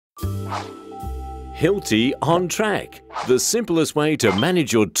Hilti On Track, the simplest way to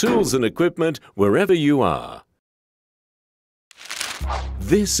manage your tools and equipment wherever you are.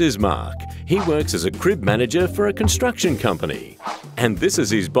 This is Mark. He works as a crib manager for a construction company. And this is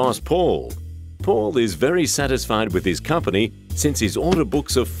his boss, Paul. Paul is very satisfied with his company since his order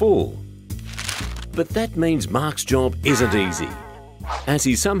books are full. But that means Mark's job isn't easy, as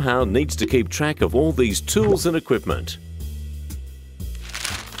he somehow needs to keep track of all these tools and equipment.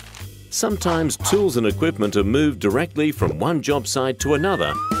 Sometimes tools and equipment are moved directly from one job site to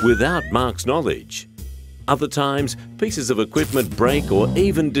another without Mark's knowledge. Other times, pieces of equipment break or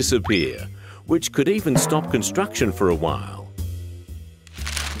even disappear, which could even stop construction for a while.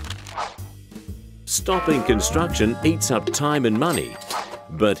 Stopping construction eats up time and money,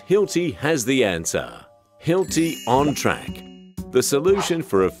 but Hilti has the answer. Hilti On Track, the solution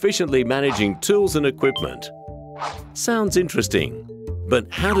for efficiently managing tools and equipment. Sounds interesting, but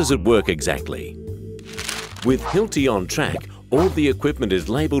how does it work exactly? With Hilti On Track, all the equipment is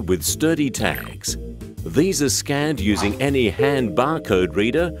labelled with sturdy tags. These are scanned using any hand barcode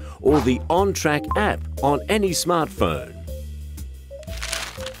reader or the On Track app on any smartphone.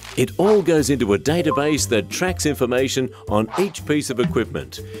 It all goes into a database that tracks information on each piece of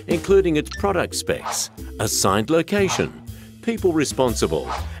equipment, including its product specs, assigned location, people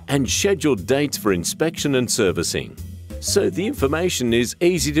responsible, and scheduled dates for inspection and servicing. So the information is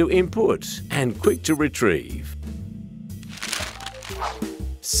easy to input and quick to retrieve.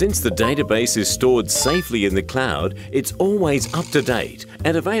 Since the database is stored safely in the cloud, it's always up to date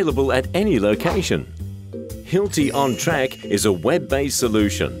and available at any location. Hilti On Track is a web-based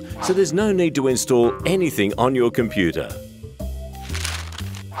solution, so there's no need to install anything on your computer.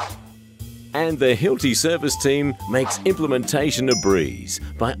 And the Hilti service team makes implementation a breeze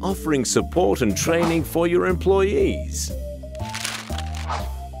by offering support and training for your employees.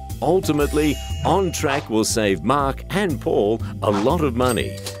 Ultimately, On Track will save Mark and Paul a lot of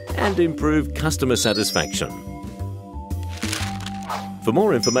money and improve customer satisfaction. For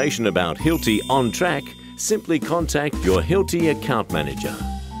more information about Hilti On Track, simply contact your Hilti account manager.